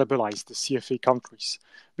destabilize the CFA countries,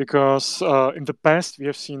 because in the past we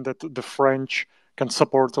have seen that the French can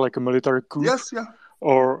support a military coup, yes,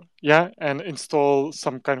 yeah, and install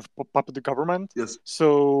some kind of puppet government. Yes.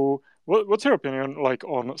 So what's your opinion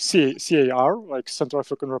on CAR, Central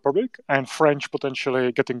African Republic, and French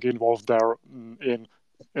potentially getting involved there in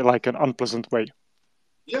an unpleasant way?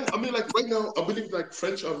 Yeah, I mean, right now, I believe the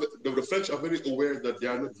French are very aware that they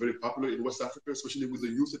are not very popular in West Africa, especially with the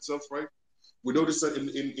youth itself, right? We notice that in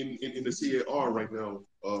the CAR right now,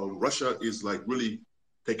 Russia is really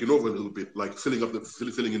taking over a little bit,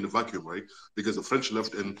 filling in the vacuum, right? Because the French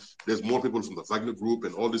left, and there's more people from the Wagner Group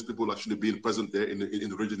and all these people actually being present there in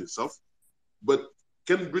the region itself. But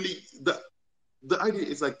can really the idea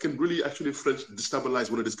is can really actually French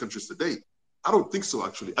destabilize one of these countries today? I don't think so.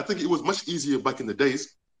 Actually, I think it was much easier back in the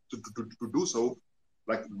days to do so,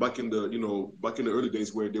 like back in the early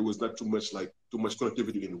days where there was not too much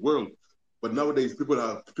connectivity in the world. But nowadays people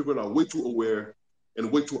are way too aware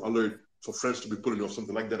and way too alert for France to be pulling off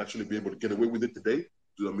something like that, actually be able to get away with it today.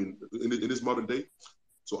 I mean, in this modern day.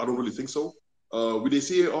 So I don't really think so. With the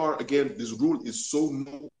CAR, again, this rule is so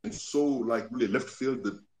new and so like really left field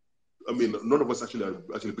that, I mean, none of us actually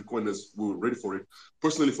Bitcoiners were ready for it.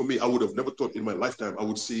 Personally, for me, I would have never thought in my lifetime I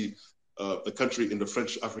would see a country in the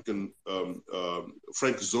French African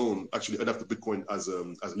franc zone actually adopt Bitcoin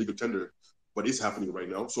as legal tender, but it's happening right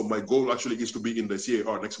now. So my goal actually is to be in the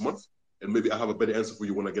CAR next month, and maybe I have a better answer for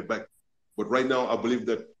you when I get back. But right now, I believe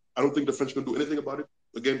that I don't think the French can do anything about it.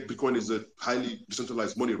 Again, Bitcoin is a highly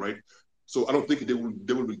decentralized money, right? So I don't think they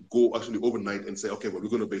will go actually overnight and say, okay, well, we're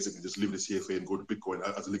going to basically just leave the CFA and go to Bitcoin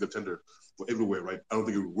as a legal tender for everywhere, right? I don't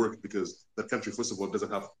think it would work because that country, first of all,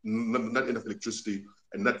 doesn't have not enough electricity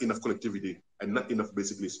and not enough connectivity and not enough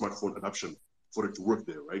basically smartphone adoption for it to work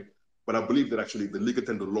there, right? But I believe that actually the legal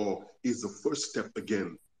tender law is the first step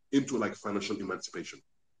again into like financial emancipation.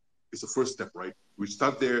 It's the first step, right? We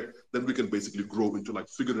start there, then we can basically grow into like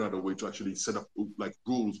figuring out a way to actually set up like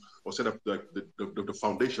rules or set up like the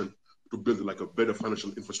foundation to build like a better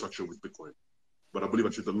financial infrastructure with Bitcoin. But I believe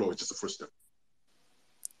actually the law is just the first step.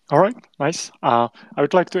 All right, nice. I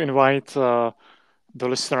would like to invite the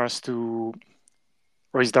listeners to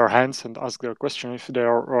raise their hands and ask their question if they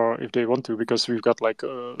are if they want to, because we've got like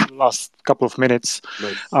last couple of minutes.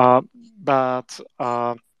 Nice.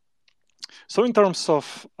 So in terms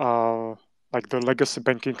of like the legacy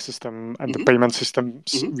banking system and the payment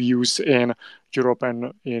systems we use in Europe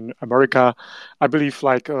and in America, I believe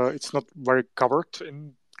like it's not very covered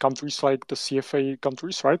in countries like the CFA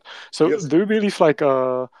countries, right? So Yes. do you believe like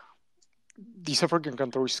these African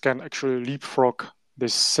countries can actually leapfrog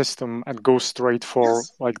this system and go straight for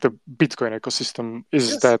like the Bitcoin ecosystem?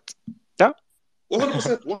 Is that, yeah?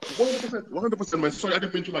 100%, 100%, man. Sorry, I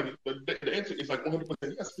didn't mean to like, the answer is like 100%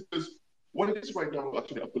 yes, because what it is right now,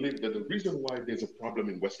 actually, I believe that the reason why there's a problem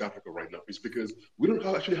in West Africa right now is because we don't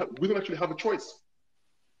actually have a choice,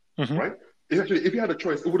 right? Actually, if you had a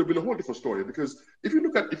choice, it would have been a whole different story. Because if you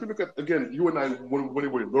look at again, you and I when we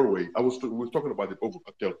were in Norway, we were talking about it over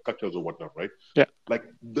cocktails or whatnot, right? Yeah. Like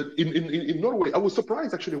in Norway, I was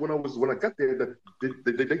surprised actually when I got there that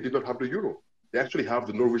they did not have the euro. They actually have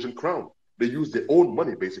the Norwegian crown. They use their own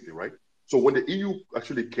money basically, right? So when the EU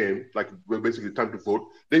actually came, like basically time to vote,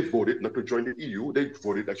 they voted not to join the EU. They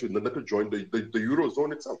voted actually not to join the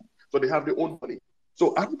Eurozone itself. So they have their own money.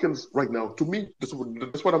 So Africans right now, to me, that's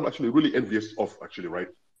what I'm actually really envious of, actually, right?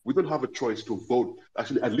 We don't have a choice to vote,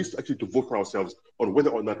 actually, at least actually to vote for ourselves on whether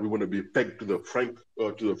or not we want to be pegged to the franc,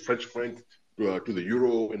 to the French franc, to the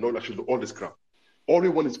euro, and all this crap. All we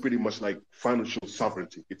want is pretty much like financial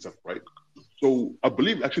sovereignty itself, right? So I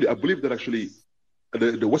believe that actually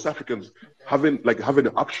the West Africans having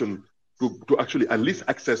the option to actually at least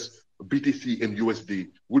access BTC and USD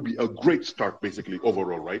would be a great start, basically,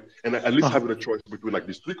 overall, right? And at least having a choice between like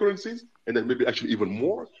these three currencies and then maybe actually even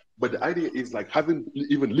more. But the idea is like having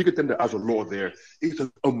even legal tender as a law there is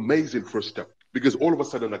an amazing first step, because all of a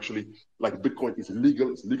sudden actually like Bitcoin is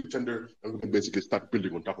legal, it's legal tender, and we can basically start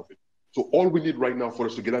building on top of it. So all we need right now for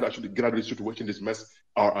us to get out of this situation, this mess,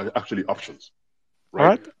 are actually options,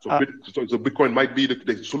 right? So Bitcoin might be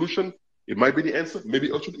the solution. It might be the answer.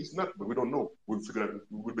 Maybe actually it's not, but we don't know. We'll figure out.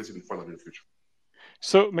 We'll basically find out in the future.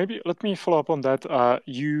 So maybe let me follow up on that.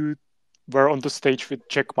 You were on the stage with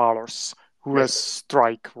Jack Mallers, who has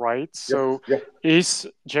Strike, right? So is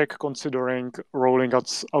Jack considering rolling out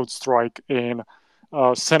Strike in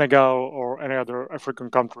Senegal or any other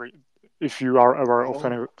African country? If you are aware of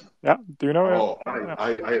any, do you know?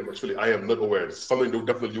 I am not aware. It's something that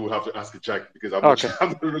definitely you will have to ask Jack, because I'm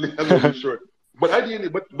not really sure. But ideally,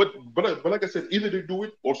 but like I said, either they do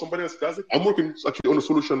it or somebody else does it. I'm working actually on a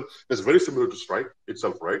solution that's very similar to Strike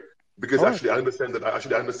itself, right? Because I understand that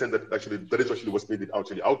that is actually what's needed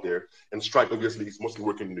actually out there. And Strike obviously is mostly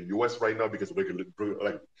working in the US right now because of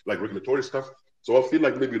regulatory stuff. So I feel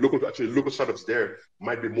like maybe local startups there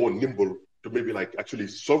might be more nimble to maybe like actually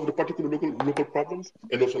solve the particular local problems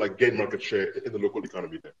and also like gain market share in the local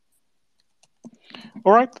economy there.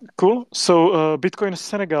 All right, cool. So Bitcoin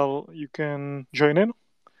Senegal, you can join in.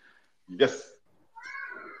 Yes.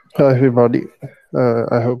 Hello everybody.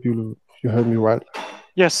 I hope you heard me well.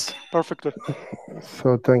 Yes, perfectly.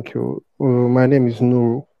 So thank you. My name is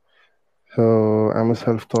Nuru. So I'm a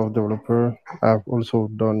self-taught developer. I've also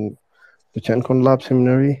done the ChainCon Lab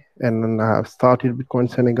seminary, and then I have started Bitcoin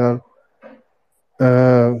Senegal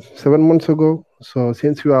 7 months ago. So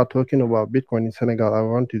since we are talking about Bitcoin in Senegal, I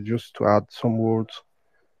wanted just to add some words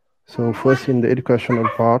So first, in the educational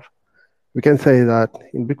part, we can say that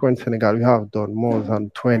in Bitcoin Senegal, we have done more than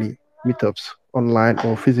 20 meetups, online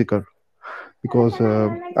or physical, because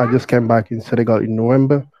I just came back in Senegal in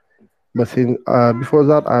November. But since before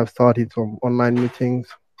that, I've started some online meetings.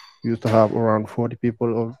 We used to have around 40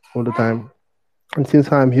 people all the time. And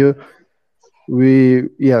since I'm here,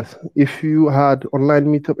 yes, if you had online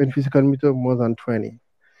meetup and physical meetup, more than 20.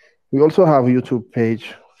 We also have a YouTube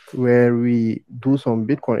page where we do some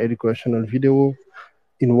Bitcoin educational video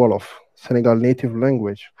in Wolof, Senegal native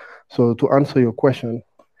language. So to answer your question,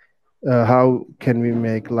 how can we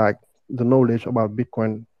make like the knowledge about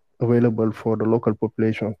Bitcoin available for the local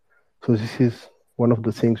population? So this is one of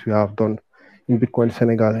the things we have done in Bitcoin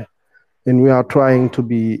Senegal, and we are trying to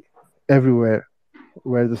be everywhere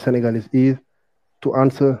where the Senegalese is to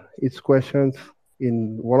answer its questions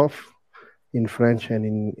in Wolof, in French, and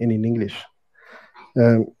in English.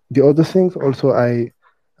 The other things also I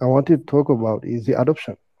wanted to talk about is the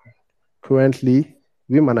adoption. Currently,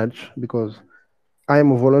 we manage because I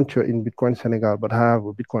am a volunteer in Bitcoin Senegal, but I have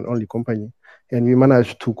a Bitcoin only company, and we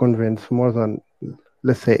managed to convince more than,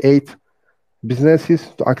 let's say, 8 businesses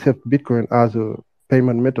to accept Bitcoin as a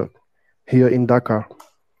payment method here in Dakar.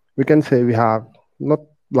 We can say we have not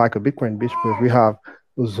like a Bitcoin beach, but we have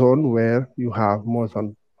a zone where you have more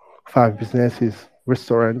than 5 businesses,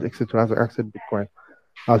 restaurants, etc., to accept Bitcoin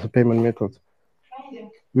as a payment method.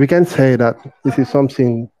 We can say that this is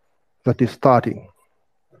something that is starting.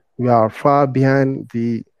 We are far behind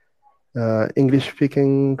the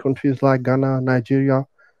English-speaking countries like Ghana, Nigeria,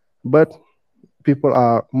 but people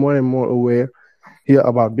are more and more aware here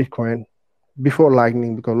about Bitcoin before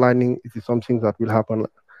Lightning, because Lightning is something that will happen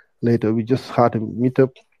later. We just had a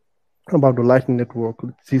meetup about the Lightning Network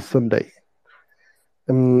this Sunday.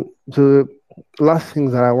 The last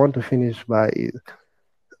thing that I want to finish by is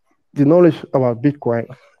the knowledge about Bitcoin.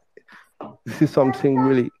 This is something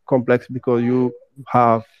really complex because you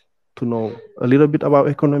have to know a little bit about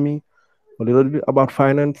economy, a little bit about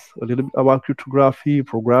finance, a little bit about cryptography,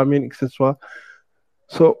 programming, etc.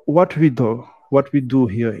 So what we do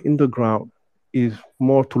here in the ground is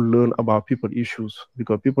more to learn about people issues,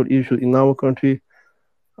 because people issues in our country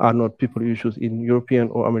are not people issues in European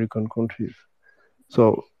or American countries.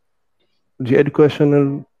 So the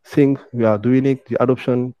educational thing we are doing it, the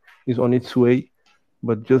adoption is on its way,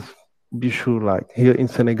 but just be sure, like here in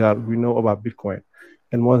Senegal, we know about Bitcoin,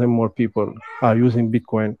 and more people are using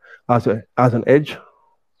Bitcoin as an edge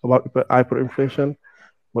about hyperinflation,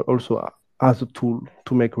 but also as a tool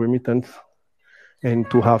to make remittance and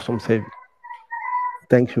to have some savings.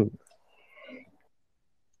 Thank you.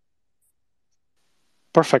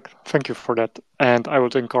 Perfect. Thank you for that. And I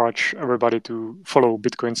would encourage everybody to follow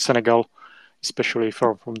Bitcoin Senegal, especially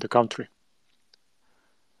from the country.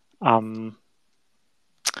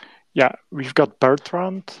 Yeah, we've got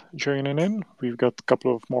Bertrand joining in. We've got a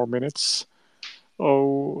couple of more minutes.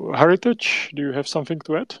 Oh, Heritage, do you have something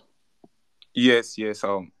to add? Yes.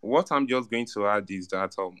 What I'm just going to add is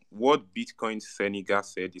that what Bitcoin Senegal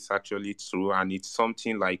said is actually true, and it's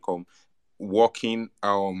something like walking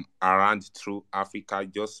around through Africa,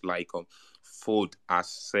 just like Fodé has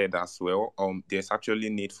said as well. There's actually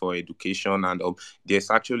need for education, and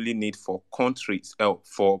there's actually need for countries,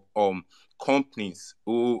 for companies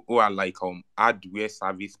who are like hardware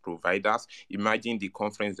service providers. Imagine the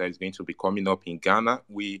conference that is going to be coming up in Ghana.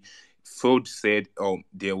 Ford said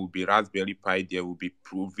there will be Raspberry Pi, there will be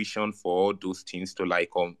provision for all those things to like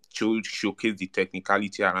showcase the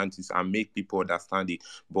technicality around this and make people understand it.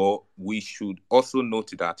 But we should also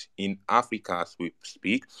note that in Africa, as we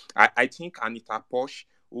speak, I think Anita Posh,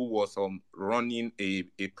 who was running a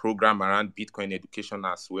program around Bitcoin education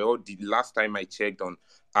as well. The last time I checked on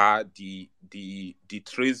the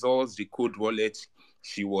Trezors, the code wallet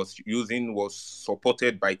she was using was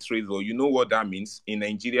supported by Trezor. You know what that means? In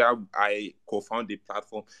Nigeria, I co-founded a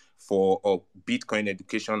platform for Bitcoin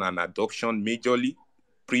education and adoption, majorly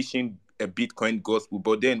preaching a Bitcoin gospel.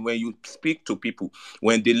 But then when you speak to people,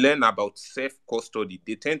 when they learn about self-custody,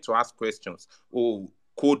 they tend to ask questions. Oh,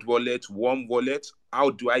 cold wallet, warm wallet, how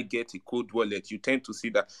do I get a cold wallet? You tend to see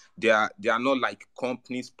that they are not like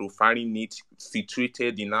companies profiling it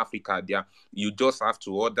situated in Africa. You just have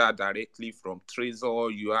to order directly from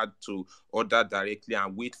Trezor. You had to order directly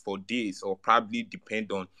and wait for days, or probably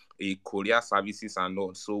depend on a courier services and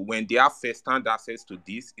all. So when they have first-hand access to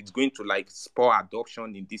this, it's going to like spur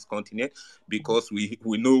adoption in this continent, because we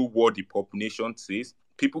know what the population says.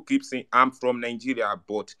 People keep saying, I'm from Nigeria,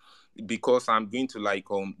 but because I'm going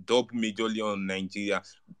to double majorly on Nigeria.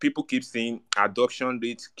 People keep saying adoption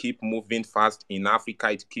rates keep moving fast in Africa,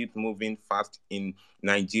 it keeps moving fast in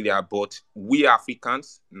Nigeria, but we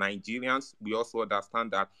Africans, Nigerians, we also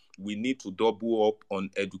understand that we need to double up on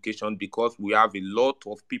education because we have a lot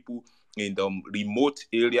of people in the remote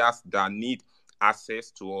areas that need access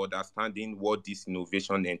to understanding what this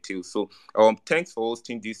innovation entails. So thanks for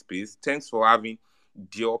hosting this space. Thanks for having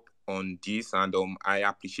Diop on this, and I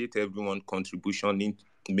appreciate everyone's contribution in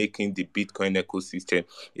making the Bitcoin ecosystem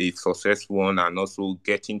a successful one and also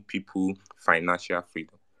getting people financial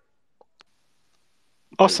freedom.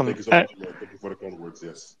 Awesome. Thank you so much. Thank you for the kind words.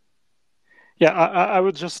 Yes. Yeah, I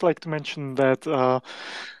would just like to mention that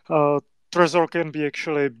Trezor can be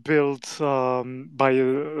actually built by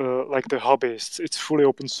like the hobbyists. It's fully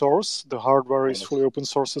open source. The hardware is fully open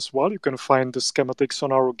source as well. You can find the schematics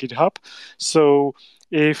on our GitHub. So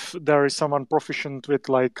if there is someone proficient with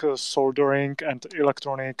soldering and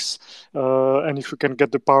electronics, and if you can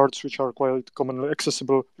get the parts which are quite commonly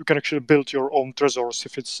accessible, you can actually build your own Trezors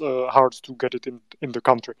if it's hard to get it in the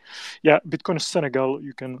country. Yeah, Bitcoin Senegal,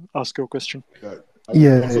 you can ask your question.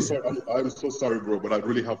 I'm so sorry. I'm so sorry, bro, but I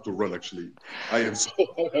really have to run. Actually, I'm so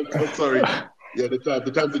sorry. Yeah,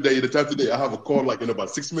 the time today. I have a call in about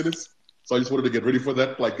 6 minutes, so I just wanted to get ready for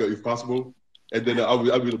that, if possible, and then I'll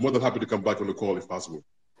be more than happy to come back on the call if possible.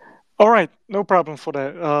 All right, no problem for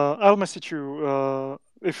that. I'll message you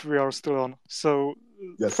if we are still on. So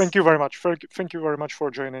yes. Thank you very much. Thank you very much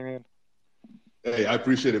for joining in. Hey, I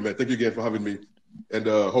appreciate it, man. Thank you again for having me, and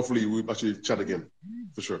hopefully we'll actually chat again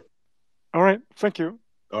for sure. All right. Thank you.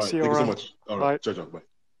 All right. Thank you so much. All right. Bye. Ciao, bye.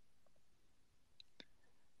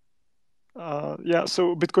 Yeah.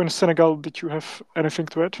 So Bitcoin Senegal, did you have anything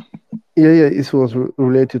to add? Yeah. It was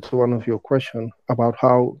related to one of your questions about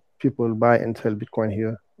how people buy and sell Bitcoin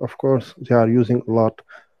here. Of course, they are using a lot,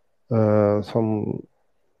 some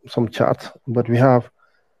charts, but we have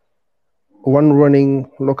one running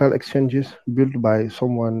local exchanges built by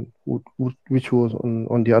someone which was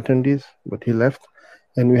on the attendees, but he left,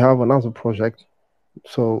 and we have another project.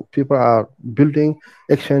 So people are building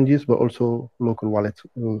exchanges, but also local wallets.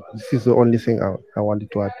 This is the only thing I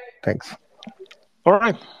wanted to add. Thanks. All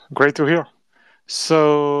right, great to hear.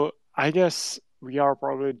 So I guess we are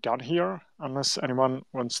probably done here, unless anyone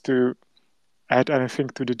wants to add anything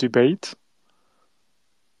to the debate.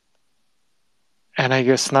 And I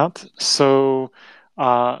guess not. So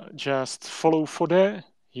just follow Fodé.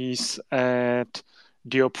 He's at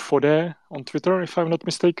Diop Fodé on Twitter, if I'm not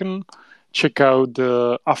mistaken. Check out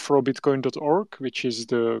the afrobitcoin.org, which is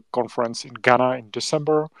the conference in Ghana in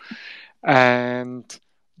December. And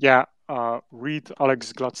yeah, read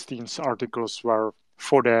Alex Gladstein's articles where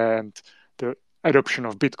Fodé and the adoption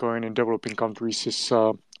of Bitcoin in developing countries is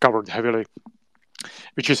covered heavily,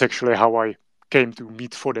 which is actually how I came to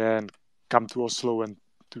meet Fodé and come to Oslo and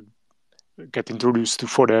to get introduced to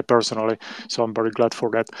Fodé personally. So I'm very glad for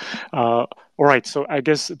that. All right, so I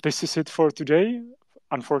guess this is it for today.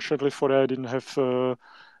 Unfortunately, Fodé didn't have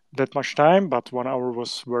that much time, but 1 hour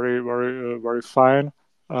was very, very, very fine.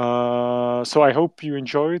 So I hope you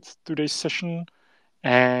enjoyed today's session,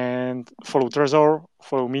 and follow Trezor,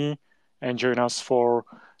 follow me, and join us for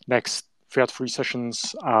next Fiat-free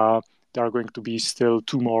sessions. There are going to be still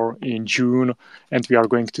 2 more in June, and we are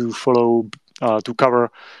going to follow to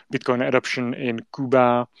cover Bitcoin adoption in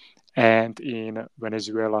Cuba and in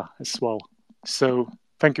Venezuela as well. So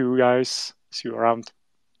thank you, guys. See you around.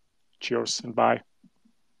 Cheers and bye.